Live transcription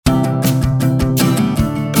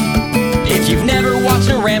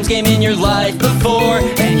Rams game in your life before,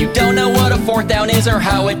 and you don't know what a fourth down is or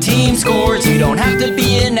how a team scores. You don't have to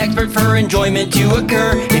be an expert for enjoyment to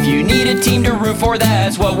occur. If you need a team to root for,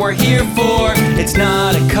 that's what we're here for. It's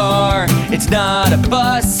not a car, it's not a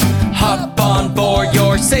bus. Hop on board,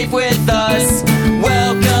 you're safe with us.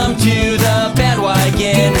 Welcome to the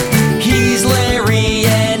bandwagon. He's Larry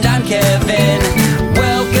and I'm Kevin.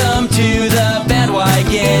 Welcome to the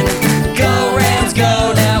bandwagon. Go Rams,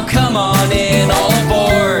 go now, come on in, all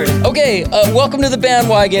aboard. Okay, welcome to the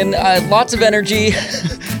bandwagon. Lots of energy,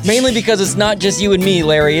 mainly because it's not just you and me,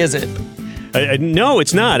 Larry, is it? No,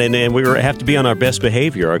 it's not, and we have to be on our best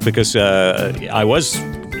behavior because I was,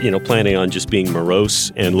 planning on just being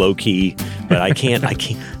morose and low key, but I can't.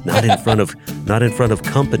 Not in front of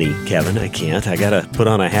company, Kevin. I can't. I gotta put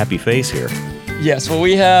on a happy face here. Yes, well,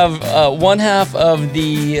 we have one half of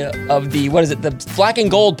the what is it? The Black and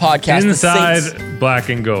Gold podcast. Inside Black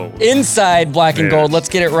and Gold. Inside Black and Gold. Let's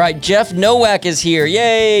get it right. Jeff Nowak is here.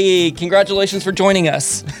 Yay! Congratulations for joining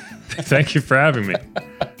us. Thank you for having me.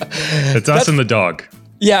 It's us and the dog.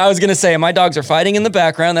 Yeah, I was going to say, my dogs are fighting in the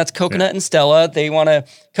background. That's Coconut and Stella. They want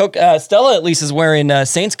to... Stella at least is wearing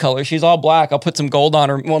Saints colors. She's all black. I'll put some gold on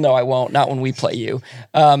her. Well, no, I won't. Not when we play you.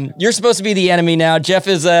 You're supposed to be the enemy now. Jeff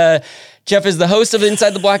is the host of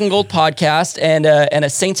Inside the Black and Gold podcast and a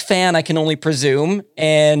Saints fan, I can only presume.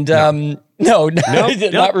 And... No,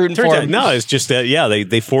 not rooting for him. No, it's just that,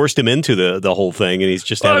 they forced him into the whole thing, and he's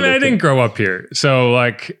just... I didn't grow up here. So,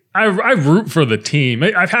 I root for the team.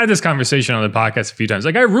 I've had this conversation on the podcast a few times. I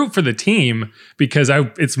root for the team because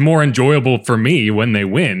it's more enjoyable for me when they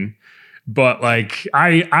win. But,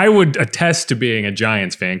 I would attest to being a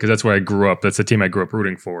Giants fan because that's where I grew up. That's the team I grew up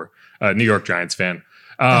rooting for. New York Giants fan.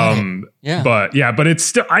 But it's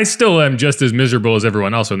still, I still am just as miserable as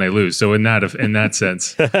everyone else when they lose. So in that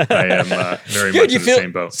sense, I am very much in the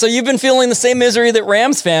same boat. So you've been feeling the same misery that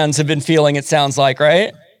Rams fans have been feeling, it sounds like,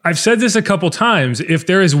 right? I've said this a couple times. If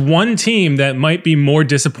there is one team that might be more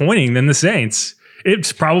disappointing than the Saints,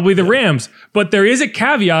 it's probably the Rams. But there is a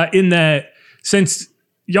caveat in that since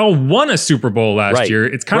y'all won a Super Bowl last year,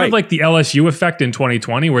 it's kind of like the LSU effect in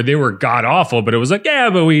 2020 where they were god awful, but it was like,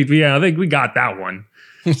 but I think we got that one.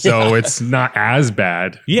 So it's not as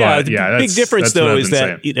bad. The big difference, though, is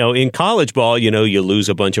that, in college ball, you lose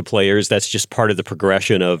a bunch of players. That's just part of the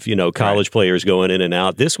progression of, college players going in and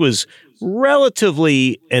out. This was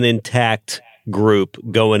relatively an intact group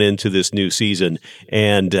going into this new season.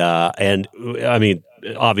 And I mean,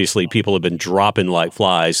 obviously, people have been dropping like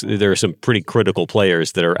flies. There are some pretty critical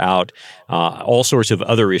players that are out. All sorts of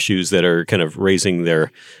other issues that are kind of raising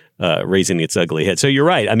its ugly head. So you're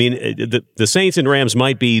right. I mean, the Saints and Rams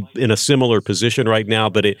might be in a similar position right now,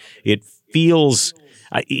 but it feels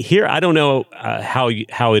here. I don't know how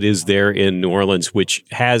it is there in New Orleans, which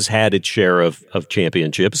has had its share of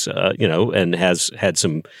championships, and has had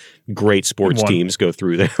some great sports teams go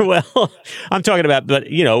through there. Well, I'm talking about, but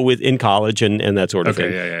in college and that sort of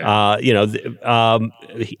thing.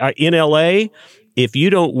 In LA. If you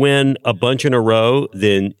don't win a bunch in a row,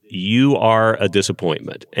 then you are a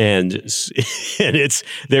disappointment, and it's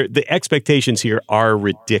the expectations here are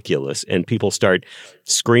ridiculous, and people start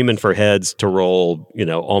screaming for heads to roll,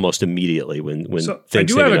 almost immediately when so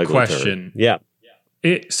things. I do have a question. Yeah.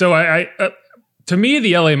 To me,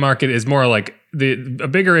 the LA market is more like a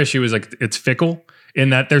bigger issue is it's fickle in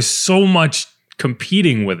that there's so much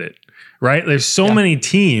competing with it, right? There's so many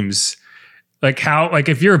teams.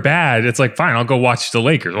 If you're bad, it's fine, I'll go watch the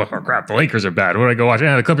Lakers. Oh, crap, the Lakers are bad. What do I go watch?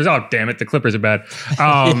 The Clippers. Oh, damn it, the Clippers are bad.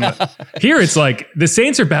 Here, it's the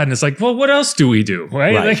Saints are bad, and it's well, what else do we do?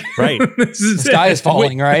 Right. The sky is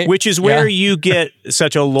falling, right? Which is where you get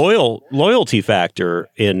such a loyalty factor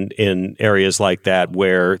in areas like that,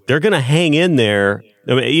 where they're going to hang in there.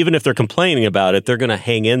 I mean, even if they're complaining about it, they're going to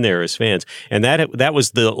hang in there as fans. And that was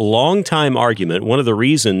the long-time argument. One of the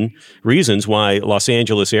reasons why Los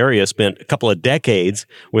Angeles area spent a couple of decades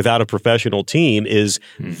without a professional team is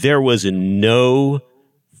there was no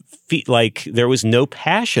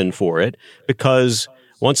passion for it, because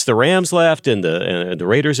once the Rams left and the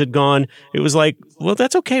Raiders had gone, it was well,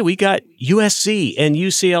 that's okay. We got USC and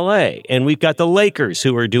UCLA, and we've got the Lakers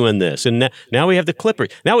who are doing this. And now we have the Clippers.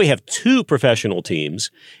 Now we have two professional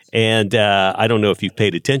teams. And I don't know if you've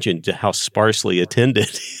paid attention to how sparsely attended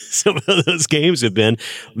some of those games have been.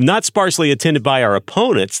 Not sparsely attended by our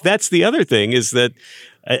opponents. That's the other thing, is that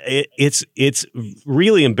it's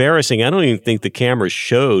really embarrassing. I don't even think the cameras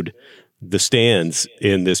showed the stands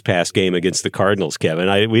in this past game against the Cardinals,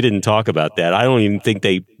 Kevin. We didn't talk about that. I don't even think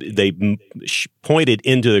they pointed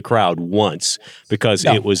into the crowd once, because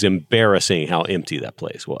it was embarrassing how empty that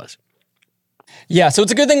place was. Yeah, so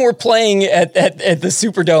it's a good thing we're playing at the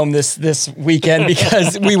Superdome this weekend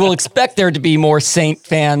because we will expect there to be more Saint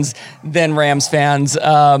fans than Rams fans.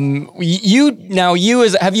 Have you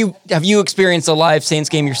experienced a live Saints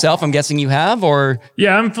game yourself? I'm guessing you have, or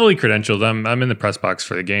yeah, I'm fully credentialed. I'm in the press box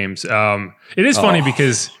for the games. It is funny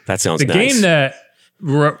because that sounds the nice. Game that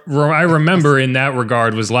I remember in that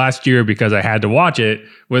regard was last year because I had to watch it.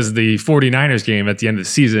 Was the 49ers game at the end of the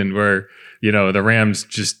season where, the Rams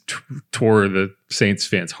just tore the Saints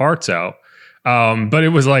fans' hearts out. But it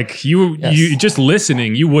was like you just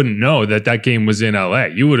listening, you wouldn't know that game was in LA.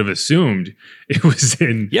 You would have assumed it was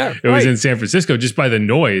in in San Francisco just by the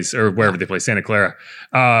noise or wherever they play, Santa Clara.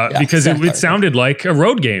 Because it sounded like a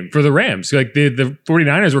road game for the Rams. Like the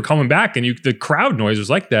 49ers were coming back and the crowd noise was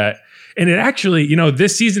like that. And it actually,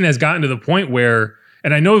 this season has gotten to the point where,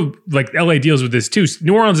 and I know like LA deals with this too.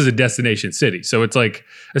 New Orleans is a destination city. So it's like,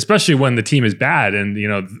 especially when the team is bad and,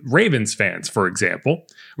 Ravens fans, for example,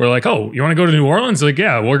 we're like, oh, you want to go to New Orleans? Like,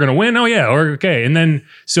 yeah, we're going to win. Oh yeah. Okay. And then,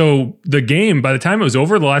 so the game, by the time it was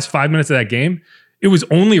over, the last 5 minutes of that game, it was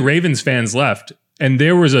only Ravens fans left. And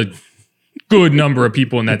there was a good number of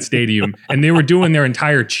people in that stadium and they were doing their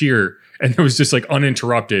entire cheer and it was just like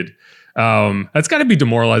uninterrupted. That's got to be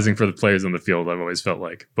demoralizing for the players on the field. I've always felt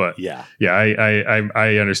like, but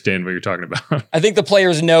I understand what you're talking about. I think the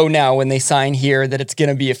players know now when they sign here that it's going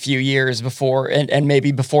to be a few years before, and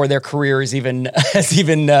maybe before their career has even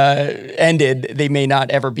ended, they may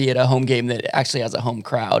not ever be at a home game that actually has a home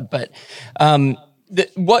crowd. But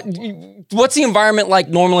what's the environment like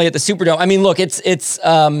normally at the Superdome? I mean, look,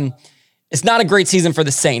 it's not a great season for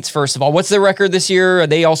the Saints, first of all. What's their record this year? Are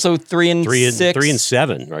they also 3-6?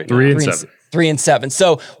 3-7 right now. 3-7. 3-7.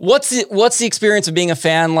 So what's the experience of being a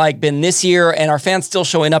fan like been this year? And are fans still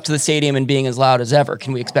showing up to the stadium and being as loud as ever?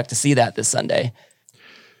 Can we expect to see that this Sunday?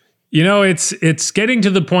 It's getting to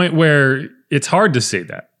the point where it's hard to say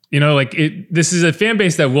that. This is a fan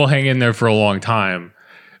base that will hang in there for a long time,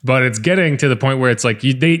 but it's getting to the point where it's like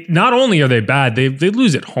they not only are they bad, they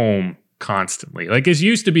lose at home constantly. Like it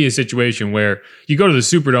used to be a situation where you go to the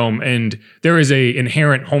Superdome and there is a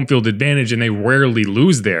inherent home field advantage and they rarely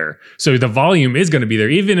lose there. So the volume is going to be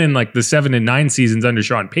there. Even in like the 7 and 9 seasons under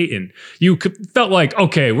Sean Payton, you felt like,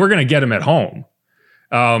 okay, we're going to get him at home.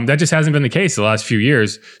 That just hasn't been the case the last few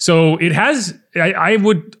years. So it has, I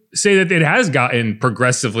would say that it has gotten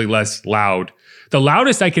progressively less loud. The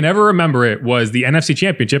loudest I can ever remember it was the NFC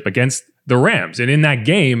Championship against the Rams. And in that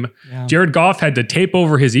game, Jared Goff had to tape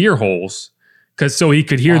over his ear holes so he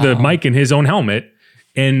could hear the mic in his own helmet.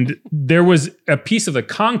 And there was a piece of the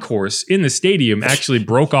concourse in the stadium actually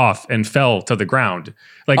broke off and fell to the ground.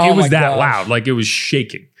 Like it was that loud, like it was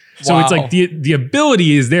shaking. So it's like the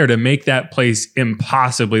ability is there to make that place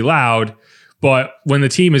impossibly loud. But when the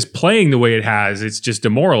team is playing the way it has, it's just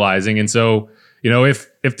demoralizing. And so,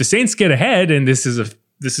 if the Saints get ahead and this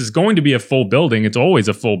is going to be a full building, it's always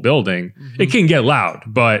a full building, it can get loud,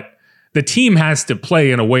 but the team has to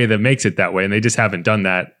play in a way that makes it that way. And they just haven't done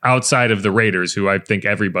that outside of the Raiders, who I think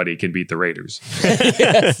everybody can beat the Raiders.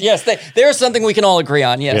 yes. There's something we can all agree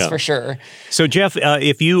on. Yes, for sure. So Jeff,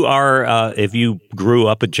 if you grew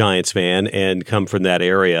up a Giants fan and come from that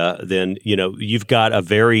area, then, you've got a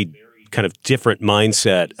very kind of different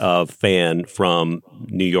mindset of fan from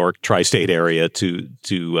New York tri-state area to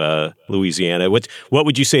Louisiana. What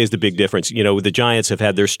would you say is the big difference? The Giants have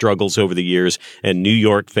had their struggles over the years, and New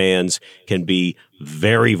York fans can be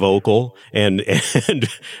very vocal and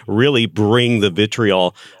really bring the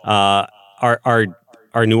vitriol. Are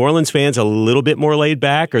New Orleans fans a little bit more laid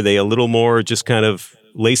back? Are they a little more just kind of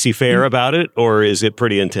laissez-faire about it, or is it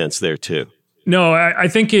pretty intense there too? No, I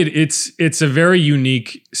think it's a very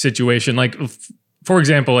unique situation. Like, for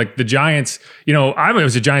example, like the Giants, I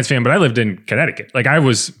was a Giants fan, but I lived in Connecticut. Like I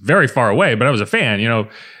was very far away, but I was a fan,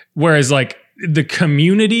 whereas like the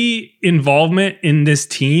community involvement in this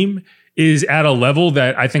team is at a level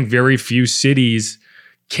that I think very few cities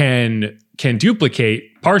can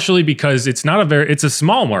duplicate, partially because it's a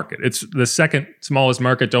small market. It's the second smallest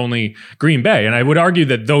market to only Green Bay. And I would argue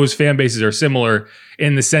that those fan bases are similar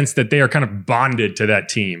in the sense that they are kind of bonded to that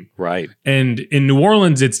team. Right. And in New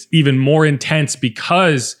Orleans, it's even more intense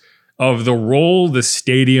because of the role the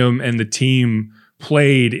stadium and the team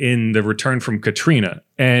played in the return from Katrina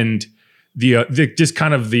and the just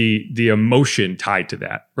kind of the emotion tied to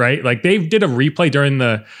that, right? Like they did a replay during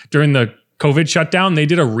the COVID shutdown. They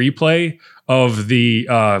did a replay of the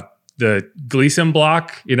Gleason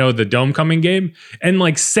block, the dome coming game, and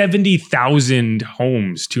like 70,000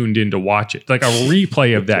 homes tuned in to watch it, like a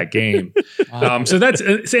replay of that game. So that's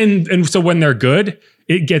and so when they're good,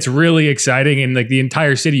 it gets really exciting, and like the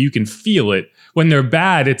entire city, you can feel it. when they're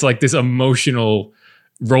bad, it's like this emotional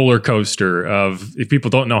roller coaster of if people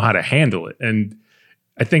don't know how to handle it. And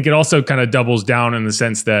I think it also kind of doubles down in the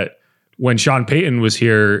sense that when Sean Payton was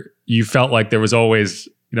here, you felt like there was always,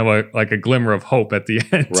 like a glimmer of hope at the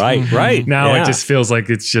end. Right. Now it just feels like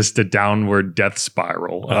it's just a downward death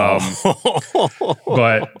spiral. But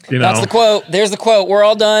that's the quote. There's the quote. We're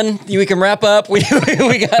all done. We can wrap up. We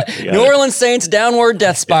got New Orleans Saints downward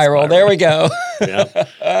death spiral. There we go.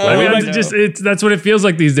 That's what it feels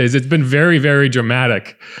like these days. It's been very, very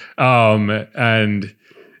dramatic. And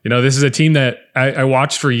this is a team that I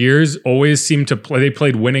watched for years, always seemed to play. They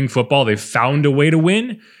played winning football. They found a way to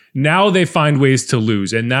win. Now they find ways to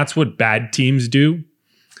lose, and that's what bad teams do.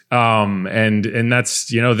 And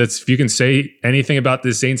that's, that's, if you can say anything about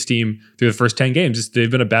this Saints team through the first 10 games,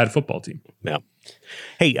 they've been a bad football team. Yeah.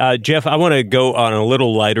 Hey, Jeff, I want to go on a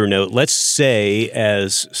little lighter note. Let's say,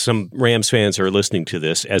 as some Rams fans are listening to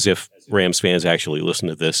this, as if Rams fans actually listen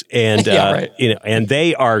to this, and and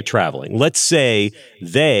they are traveling. Let's say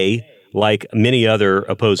they, like many other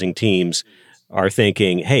opposing teams, are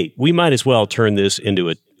thinking, "Hey, we might as well turn this into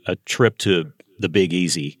a trip to the Big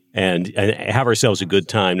Easy and have ourselves a good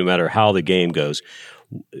time, no matter how the game goes."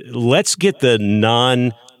 Let's get the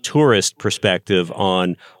non-tourist perspective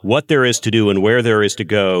on what there is to do and where there is to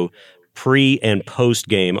go pre and post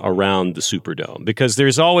game around the Superdome, because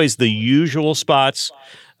there's always the usual spots,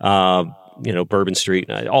 Bourbon Street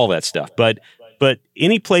and all that stuff. But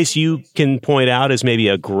any place you can point out as maybe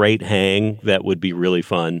a great hang that would be really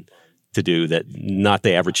fun to do that not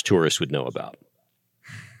the average tourist would know about.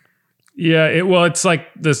 Yeah, it's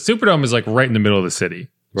like the Superdome is like right in the middle of the city.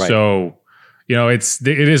 Right. So, it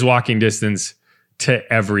is walking distance to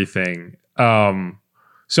everything.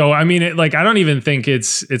 So I mean, I don't even think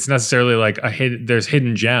it's necessarily like there's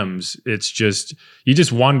hidden gems. It's just you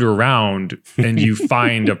just wander around and you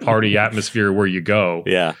find a party atmosphere where you go.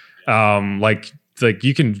 Yeah. Like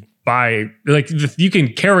you can buy you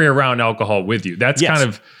can carry around alcohol with you. That's kind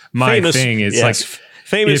of my thing. Is like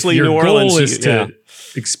famously if your New Orleans goal is to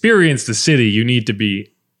experience the city, you need to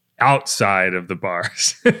be outside of the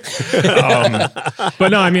bars. But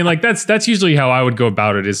no, I mean, like that's usually how I would go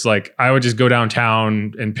about it. Is like I would just go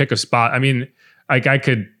downtown and pick a spot. I mean, like I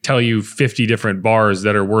could tell you 50 different bars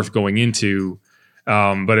that are worth going into,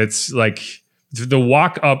 but it's like the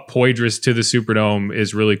walk up Poydras to the Superdome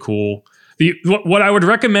is really cool. What I would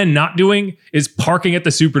recommend not doing is parking at the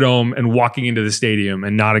Superdome and walking into the stadium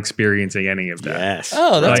and not experiencing any of that. Yes.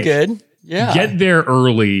 Oh, that's good. Yeah. Get there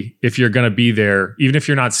early if you're going to be there, even if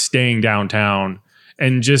you're not staying downtown,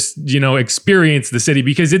 and just, experience the city,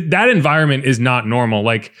 because that environment is not normal.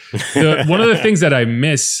 Like one of the things that I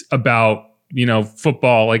miss about,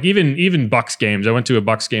 football, like even Bucs games. I went to a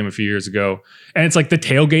Bucs game a few years ago, and it's like the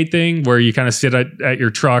tailgate thing where you kind of sit at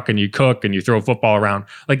your truck and you cook and you throw football around.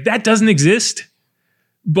 Like that doesn't exist,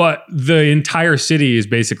 but the entire city is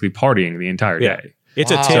basically partying the entire day. It's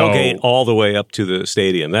a tailgate all the way up to the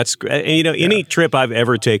stadium. That's great. Any trip I've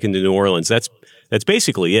ever taken to New Orleans, that's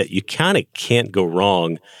basically it. You kind of can't go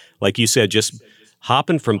wrong. Like you said, just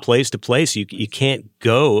hopping from place to place, you can't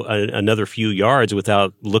go another few yards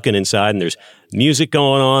without looking inside, and there's music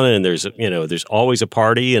going on, and there's always a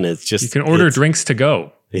party, and it's just you can order drinks to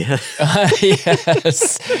go. Yeah.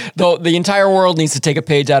 Yes. The entire world needs to take a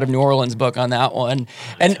page out of New Orleans' book on that one.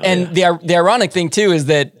 And the ironic thing too is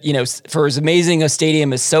that, for as amazing a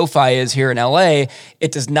stadium as SoFi is here in LA,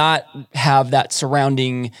 it does not have that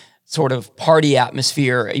surrounding sort of party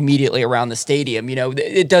atmosphere immediately around the stadium.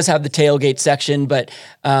 It does have the tailgate section, but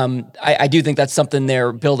I do think that's something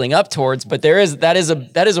they're building up towards. But that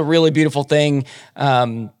is a really beautiful thing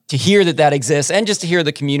to hear that exists, and just to hear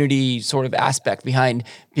the community sort of aspect behind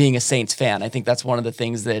being a Saints fan. I think that's one of the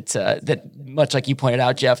things that much like you pointed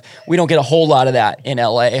out, Jeff, we don't get a whole lot of that in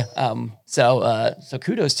LA. So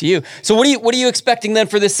kudos to you. So what are you expecting then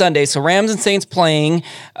for this Sunday? So Rams and Saints playing,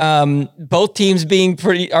 both teams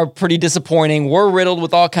are pretty disappointing. We're riddled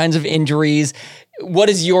with all kinds of injuries. What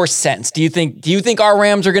is your sense? Do you think our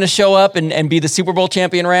Rams are going to show up and be the Super Bowl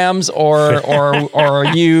champion Rams, or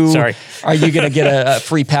are you going to get a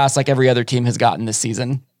free pass like every other team has gotten this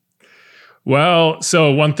season? Well,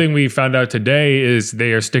 so one thing we found out today is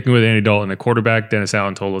they are sticking with Andy Dalton, the quarterback. Dennis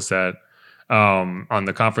Allen told us that on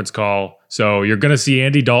the conference call. So you're going to see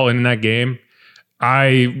Andy Dalton in that game.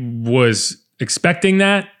 I was expecting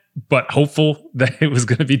that, but hopeful that it was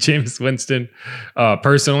going to be Jameis Winston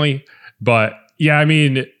personally. But yeah, I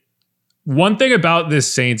mean, one thing about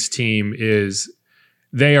this Saints team is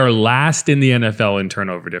they are last in the NFL in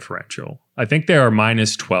turnover differential. I think they are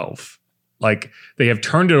minus 12. Like they have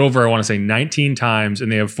turned it over, I want to say 19 times,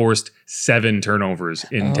 and they have forced 7 turnovers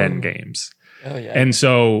in 10 games. Oh, yeah. And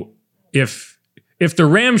so if the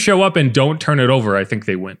Rams show up and don't turn it over, I think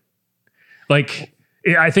they win. Like,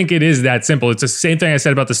 I think it is that simple. It's the same thing I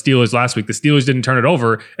said about the Steelers last week. The Steelers didn't turn it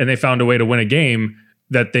over, and they found a way to win a game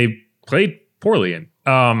that they played poorly in.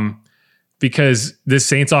 Because this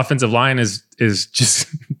Saints offensive line is just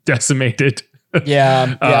decimated.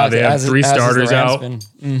 Yeah. They have three starters out.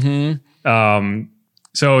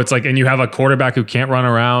 So it's like, and you have a quarterback who can't run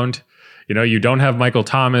around. You don't have Michael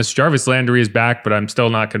Thomas. Jarvis Landry is back, but I'm still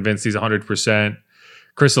not convinced he's 100%.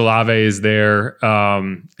 Chris Olave is there.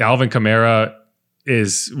 Alvin Kamara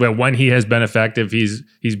is, well, when he has been effective,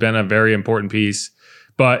 he's been a very important piece.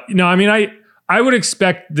 But I would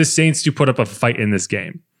expect the Saints to put up a fight in this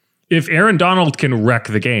game. If Aaron Donald can wreck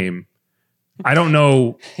the game, I don't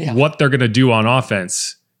know what they're going to do on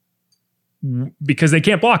offense because they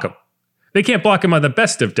can't block him. They can't block him on the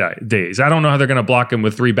best of days. I don't know how they're going to block him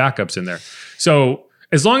with three backups in there. So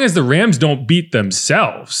as long as the Rams don't beat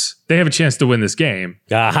themselves, they have a chance to win this game.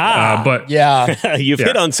 Aha! But you've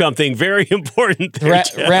hit on something very important there,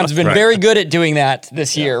 Rams have been very good at doing that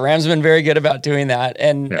this year. Rams have been very good about doing that.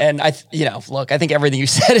 And I think everything you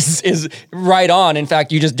said is right on. In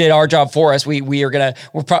fact, you just did our job for us. We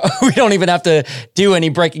don't even have to do any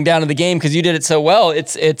breaking down of the game because you did it so well.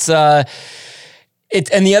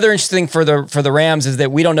 And the other interesting thing for the Rams is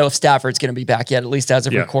that we don't know if Stafford's going to be back yet, at least as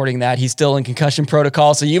of recording that. He's still in concussion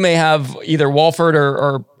protocol. So you may have either Walford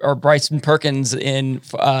or Bryson Perkins in,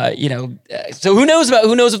 so who knows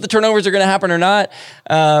if the turnovers are going to happen or not.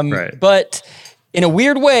 But in a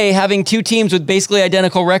weird way, having two teams with basically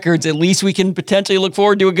identical records, at least we can potentially look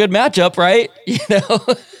forward to a good matchup, right?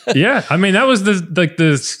 Yeah. I mean, that was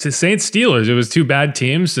the Saints Steelers. It was two bad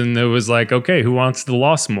teams and it was like, okay, who wants the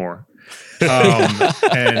loss more?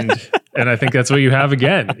 And I think that's what you have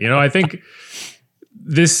again. I think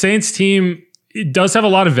this Saints team, it does have a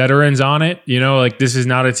lot of veterans on it. Like this is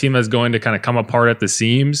not a team that's going to kind of come apart at the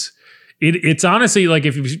seams. It's honestly like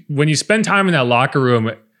when you spend time in that locker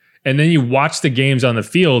room and then you watch the games on the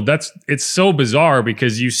field, it's so bizarre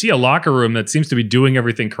because you see a locker room that seems to be doing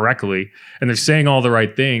everything correctly and they're saying all the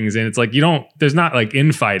right things. And it's like, there's not like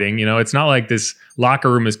infighting, it's not like this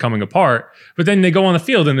locker room is coming apart, but then they go on the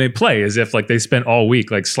field and they play as if like they spent all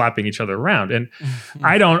week like slapping each other around. And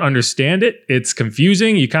I don't understand it. It's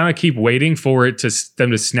confusing. You kind of keep waiting for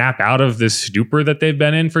them to snap out of this stupor that they've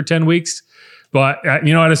been in for 10 weeks. But, at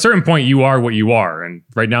a certain point, you are what you are. And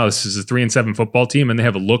right now, this is a 3-7 football team, and they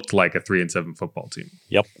have looked like a 3-7 football team.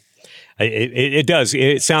 Yep. It does.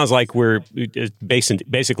 It sounds like we're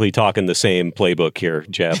basically talking the same playbook here,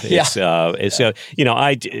 Jeff. The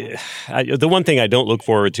one thing I don't look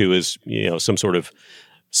forward to is, some sort of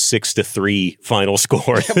 6-3 final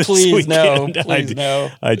score. Please no.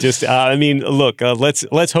 I just, look,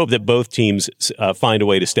 let's hope that both teams find a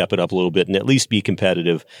way to step it up a little bit and at least be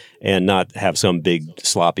competitive and not have some big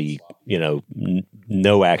sloppy,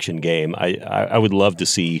 no action game. I would love to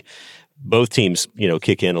see both teams,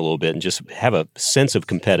 kick in a little bit and just have a sense of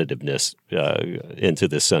competitiveness into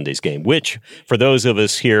this Sunday's game, which for those of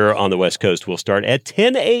us here on the West Coast will start at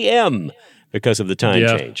 10 a.m. because of the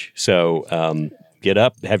time change. So, get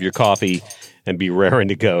up, have your coffee, and be raring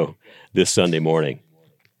to go this Sunday morning.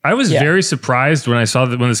 I was very surprised when I saw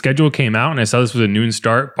that when the schedule came out and I saw this was a noon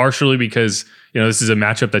start, partially because, this is a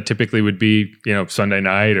matchup that typically would be, Sunday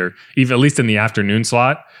night or even at least in the afternoon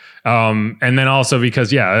slot. And then also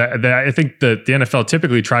because, I think that the NFL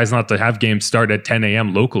typically tries not to have games start at 10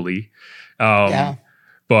 a.m. locally. But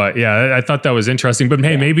I thought that was interesting. But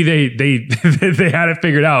hey, maybe they had it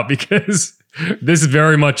figured out because this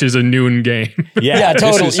very much is a noon game. Yeah,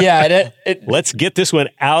 totally. Let's get this one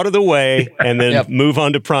out of the way and then move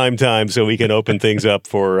on to prime time so we can open things up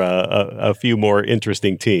for a few more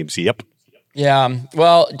interesting teams. Yep. Yeah.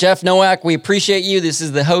 Well, Jeff Nowak, we appreciate you. This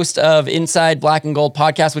is the host of Inside Black and Gold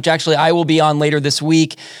podcast, which actually I will be on later this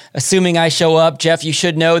week, assuming I show up. Jeff, you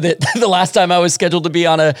should know that the last time I was scheduled to be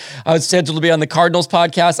on the Cardinals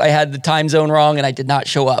podcast, I had the time zone wrong and I did not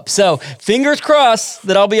show up. So fingers crossed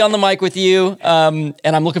that I'll be on the mic with you. And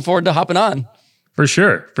I'm looking forward to hopping on. For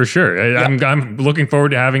sure. I'm looking forward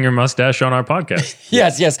to having your mustache on our podcast.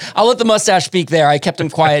 Yes. I'll let the mustache speak there. I kept him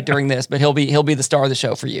quiet during this, but he'll be the star of the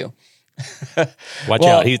show for you. Watch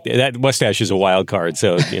out. That mustache is a wild card,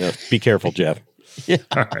 so be careful, Jeff. Yeah.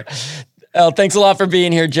 All right. Well, thanks a lot for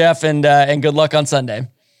being here, Jeff, and good luck on Sunday.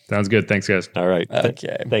 Sounds good. Thanks, guys. All right.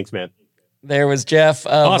 Okay. Thanks, man. There was Jeff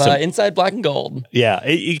of Awesome. Inside Black and Gold. Yeah,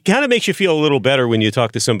 it kind of makes you feel a little better when you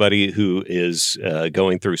talk to somebody who is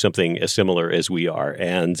going through something as similar as we are,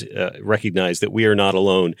 and recognize that we are not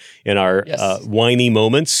alone in our whiny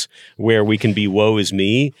moments where we can be woe is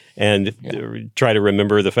me, and try to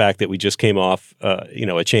remember the fact that we just came off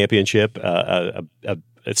a championship, a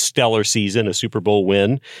stellar season, a Super Bowl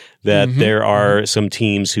win, that there are some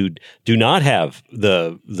teams who do not have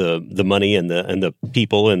the money and the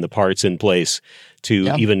people and the parts in place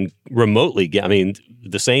to even remotely get. I mean,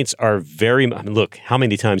 the Saints are look, how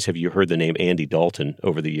many times have you heard the name Andy Dalton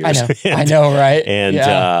over the years? I know, right? And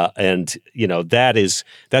that's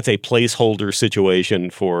a placeholder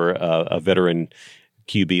situation for a veteran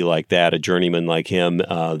QB like that, a journeyman like him.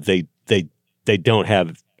 They don't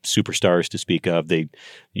have superstars to speak of.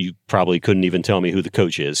 You probably couldn't even tell me who the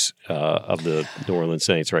coach is of the New Orleans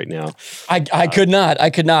Saints right now. I could not.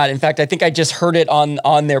 In fact, I think I just heard it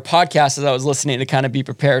on their podcast as I was listening to kind of be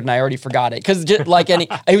prepared, and I already forgot it because it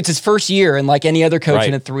was his first year, and like any other coach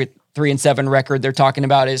in a 3-7 record, they're talking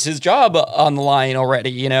about is his job on the line already.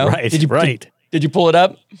 You know, right? Did you pull it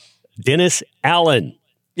up? Dennis Allen.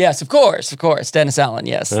 Yes, of course. Dennis Allen,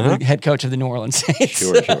 yes, the head coach of the New Orleans Saints.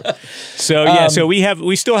 Sure. So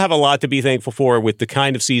we still have a lot to be thankful for with the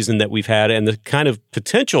kind of season that we've had and the kind of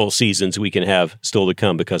potential seasons we can have still to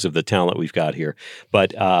come because of the talent we've got here.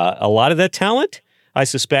 But a lot of that talent, I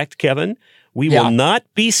suspect, Kevin, we will not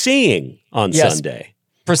be seeing on Sunday.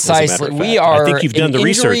 Precisely. We are. I think you've done the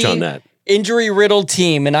research on that. Injury-riddled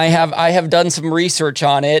team, and I have done some research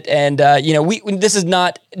on it, and this is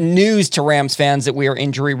not news to Rams fans that we are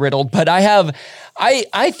injury-riddled, but I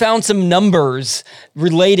found some numbers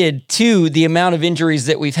related to the amount of injuries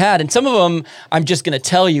that we've had, and some of them I'm just going to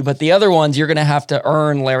tell you, but the other ones you're going to have to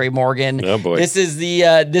earn, Larry Morgan. Oh boy! This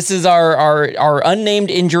is our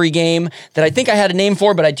unnamed injury game that I think I had a name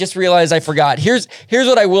for, but I just realized I forgot. Here's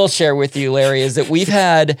what I will share with you, Larry, is that we've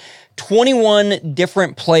had 21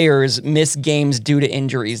 different players miss games due to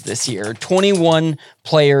injuries this year. 21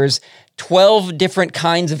 players, 12 different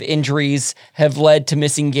kinds of injuries have led to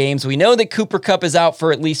missing games. We know that Cooper Kupp is out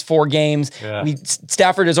for at least 4 games. Yeah.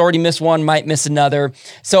 Stafford has already missed one, might miss another.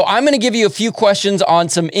 So I'm going to give you a few questions on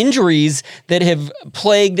some injuries that have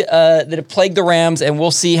plagued the Rams, and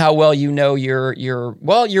we'll see how well you know your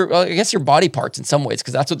body parts in some ways,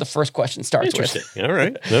 because that's what the first question starts with. All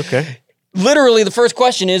right. Okay. Literally, the first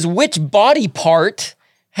question is, which body part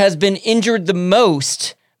has been injured the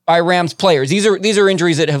most by Rams players? These are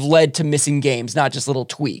injuries that have led to missing games, not just little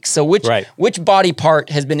tweaks. So which body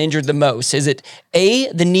part has been injured the most? Is it A,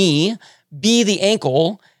 the knee, B, the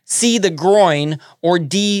ankle, C, the groin, or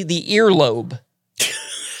D, the earlobe?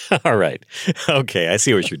 All right. Okay, I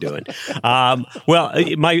see what you're doing. Well,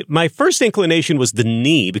 my first inclination was the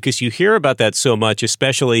knee, because you hear about that so much,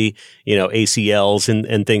 especially ACLs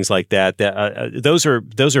and things like that. Those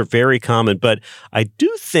are very common, but I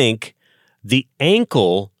do think the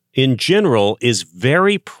ankle in general is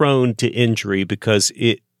very prone to injury because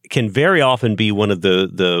it can very often be one of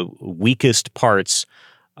the weakest parts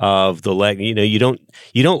of the leg. You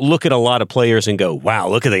don't look at a lot of players and go, wow,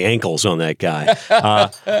 look at the ankles on that guy.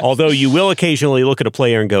 Although you will occasionally look at a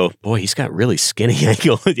player and go, boy, he's got really skinny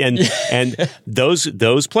ankle. and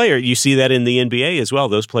those players, you see that in the NBA as well.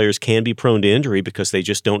 Those players can be prone to injury because they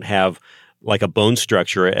just don't have like a bone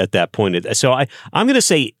structure at that point. So I'm going to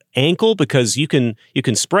say ankle, because you can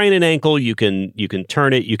sprain an ankle, you can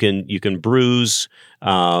turn it, you can bruise.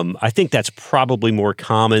 I think that's probably more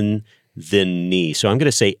common than knee. So I'm going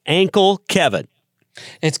to say ankle, Kevin.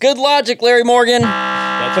 It's good logic, Larry Morgan,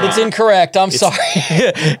 but it's incorrect. I'm sorry.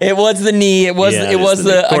 It was the knee. It was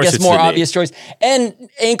the I guess more obvious choice. And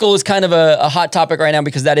ankle is kind of a hot topic right now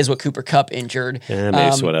because that is what Cooper Kupp injured. Maybe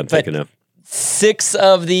that's what I'm thinking of. 6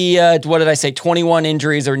 of the, 21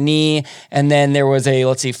 injuries are knee, and then there was a,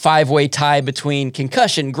 5-way tie between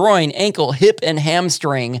concussion, groin, ankle, hip, and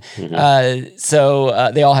hamstring. Mm-hmm.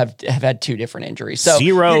 So they all have had 2 different injuries. So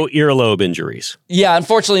 0 earlobe injuries. Yeah,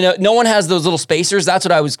 unfortunately, no one has those little spacers. That's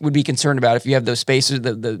what I would be concerned about. If you have those spacers,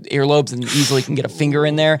 the earlobes, and easily can get a finger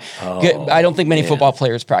in there. I don't think many football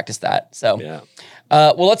players practice that. So,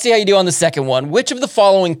 well, let's see how you do on the second one. Which of the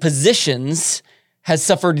following positions has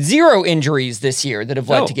suffered 0 injuries this year that have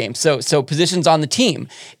led to games? So positions on the team.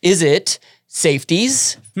 Is it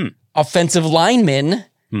safeties, offensive linemen,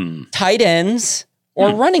 tight ends,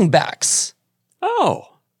 or running backs?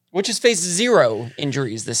 Which has faced 0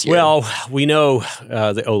 injuries this year? Well, we know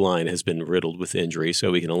the O-line has been riddled with injury,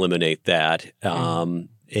 so we can eliminate that.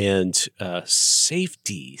 And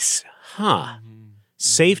safeties,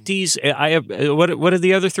 Safeties. I have what are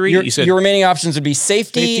the other three? You said your remaining options would be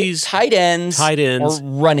safeties, tight ends, or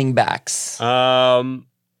running backs.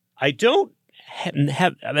 I don't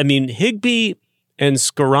have. I mean, Higbee and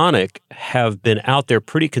Skowronek have been out there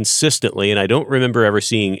pretty consistently, and I don't remember ever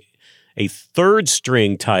seeing a third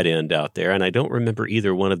string tight end out there, and I don't remember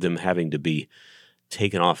either one of them having to be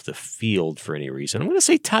taken off the field for any reason. I'm going to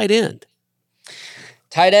say tight end.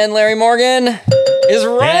 Tight end Larry Morgan is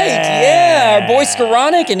right. Yeah, our boy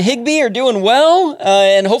Skowronek and Higbee are doing well,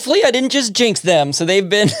 and hopefully I didn't just jinx them. So they've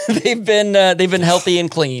been healthy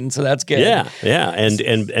and clean. So that's good. Yeah,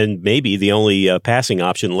 and maybe the only passing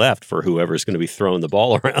option left for whoever's going to be throwing the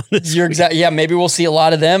ball around. You're exactly. Yeah, maybe we'll see a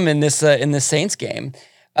lot of them in this Saints game.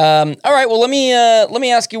 All right. Well, let me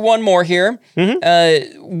ask you one more here.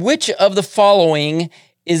 Mm-hmm. Which of the following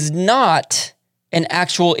is not an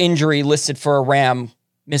actual injury listed for a Ram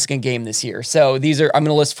missing a game this year? So I'm going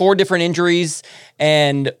to list 4 different injuries,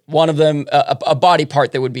 and one of them, a body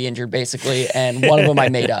part that would be injured basically, and one of them I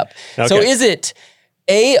made up. Okay. So is it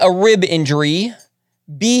A, a rib injury,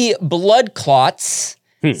 B, blood clots,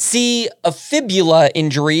 C, a fibula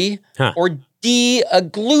injury, or D, a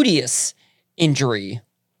gluteus injury?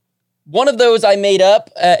 One of those I made up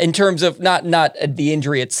in terms of not the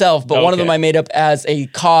injury itself, but one of them I made up as a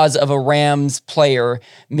cause of a Rams player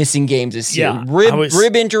missing games this year. Yeah,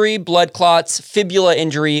 rib injury, blood clots, fibula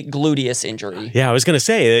injury, gluteus injury. Yeah, I was going to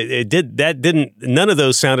say none of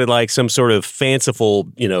those sounded like some sort of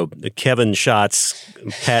fanciful, Kevin Schatz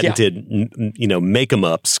patented, make 'em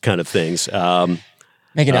ups kind of things.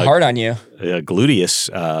 Making it hard on you. Gluteus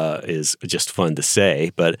is just fun to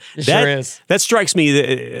say, but sure is. That strikes me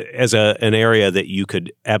as an area that you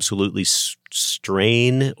could absolutely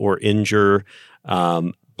strain or injure.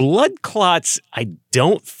 Blood clots, I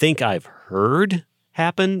don't think I've heard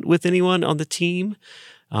happen with anyone on the team,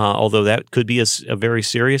 although that could be a very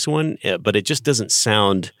serious one, but it just doesn't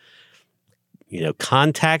sound,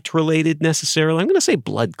 contact related necessarily. I'm going to say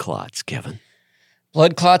blood clots, Kevin.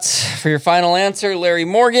 Blood clots for your final answer, Larry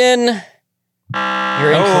Morgan.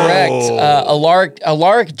 You're incorrect.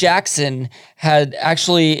 Alaric Jackson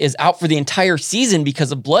is out for the entire season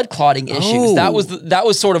because of blood clotting issues. That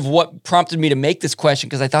was sort of what prompted me to make this question,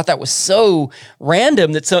 because I thought that was so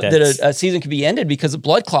random that a season could be ended because of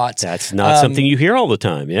blood clots. That's not something you hear all the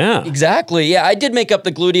time. Yeah, exactly. Yeah, I did make up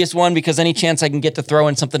the gluteus one because any chance I can get to throw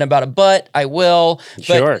in something about a butt, I will.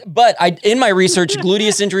 But in my research,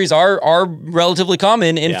 gluteus injuries are relatively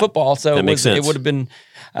common in football, so it would have been.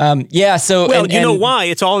 You know why?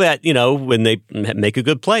 It's all that, when they make a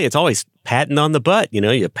good play, it's always patting on the butt.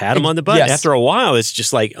 You pat them on the butt. Yes. After a while, it's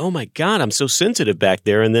just like, oh my God, I'm so sensitive back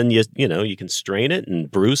there. And then you can strain it and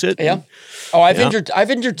bruise it. Yeah. I've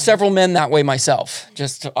injured several men that way myself,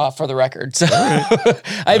 just for the record. So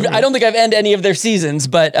I don't think I've ended any of their seasons,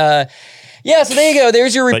 but yeah, so there you go.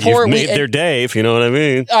 There's your report. But you've made their day, if you know what I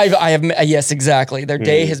mean. I have. Yes, exactly. Their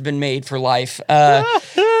day has been made for life.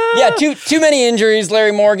 Yeah, too many injuries,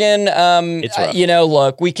 Larry Morgan. It's rough.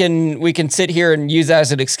 Look, we can sit here and use that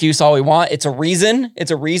as an excuse all we want. It's a reason.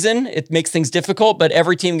 It makes things difficult, but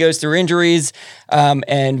every team goes through injuries,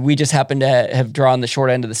 and we just happen to have drawn the short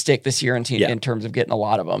end of the stick this year in terms of getting a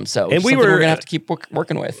lot of them. So we're going to have to keep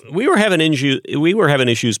working with. We were having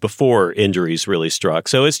issues before injuries really struck.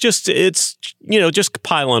 So it's just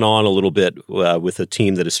piling on a little bit with a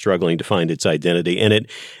team that is struggling to find its identity, and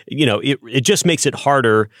it just makes it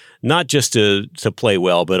harder. Not just to play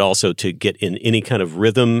well, but also to get in any kind of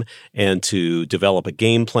rhythm and to develop a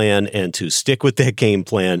game plan and to stick with that game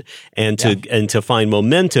plan and to find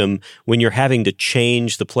momentum when you're having to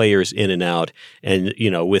change the players in and out. And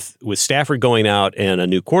with Stafford going out and a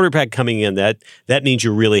new quarterback coming in, that means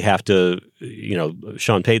you really have to.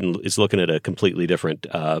 Sean Payton is looking at a completely different.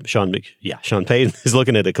 Sean Payton is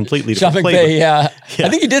looking at a completely different Sean McVay, yeah. I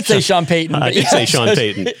think you did say Sean Payton. I did say Sean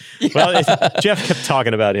Payton. Yeah. Well, Jeff kept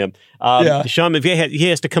talking about him. Sean McVay he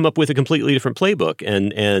has to come up with a completely different playbook,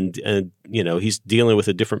 and he's dealing with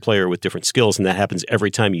a different player with different skills, and that happens every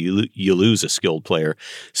time you lose a skilled player.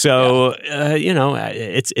 So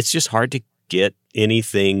it's just hard to get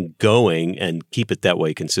anything going and keep it that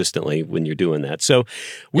way consistently when you're doing that. So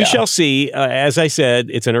we shall see. As I said,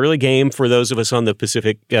 it's an early game for those of us on the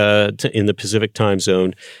Pacific in the Pacific time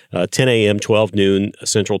zone, 10 a.m., 12 noon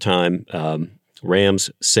Central Time. Rams,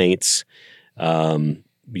 Saints.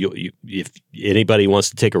 If anybody wants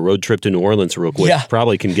to take a road trip to New Orleans real quick,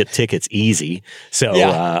 probably can get tickets easy. So,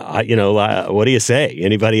 what do you say?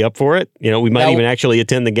 Anybody up for it? We might even actually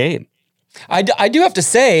attend the game. I do have to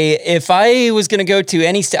say, if I was going to go to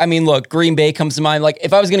any look, Green Bay comes to mind. Like,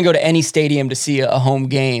 if I was going to go to any stadium to see a home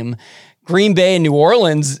game, Green Bay and New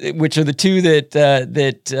Orleans, which are the two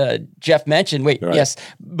that Jeff mentioned. Wait, right. Yes.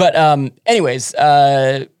 But anyways,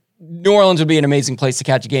 New Orleans would be an amazing place to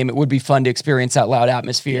catch a game. It would be fun to experience that loud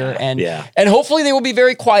atmosphere, and hopefully they will be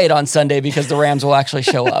very quiet on Sunday because the Rams will actually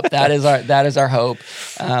show up. That is our hope.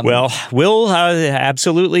 Well, we'll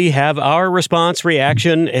absolutely have our response,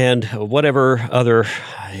 reaction, and whatever other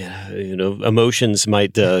emotions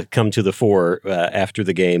might come to the fore after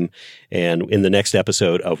the game, and in the next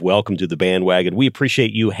episode of Welcome to the Bandwagon. We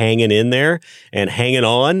appreciate you hanging in there and hanging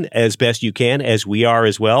on as best you can, as we are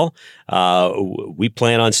as well. We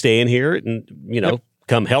plan on staying here and,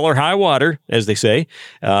 come hell or high water, as they say.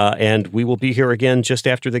 And we will be here again just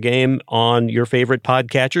after the game on your favorite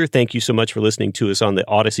podcatcher. Thank you so much for listening to us on the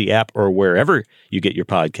Odyssey app or wherever you get your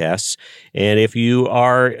podcasts. And if you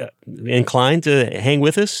are inclined to hang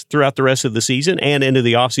with us throughout the rest of the season and into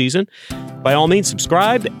the off season, by all means,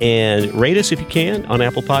 subscribe and rate us if you can on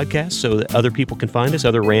Apple Podcasts so that other people can find us,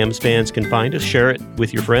 other Rams fans can find us. Share it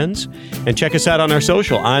with your friends. And check us out on our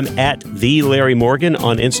social. I'm at the Larry Morgan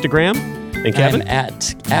on Instagram. And Kevin? I'm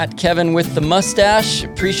at Kevin with the mustache.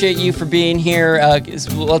 Appreciate you for being here.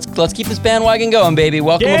 Let's keep this bandwagon going, baby.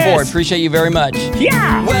 Welcome aboard. Appreciate you very much.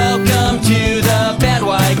 Yeah. Welcome to the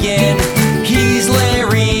bandwagon. He's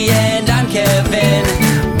Larry and I'm Kevin.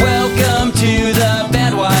 Welcome to the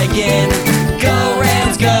bandwagon. Go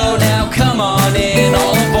Rams, go now. Come on in.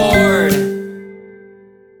 All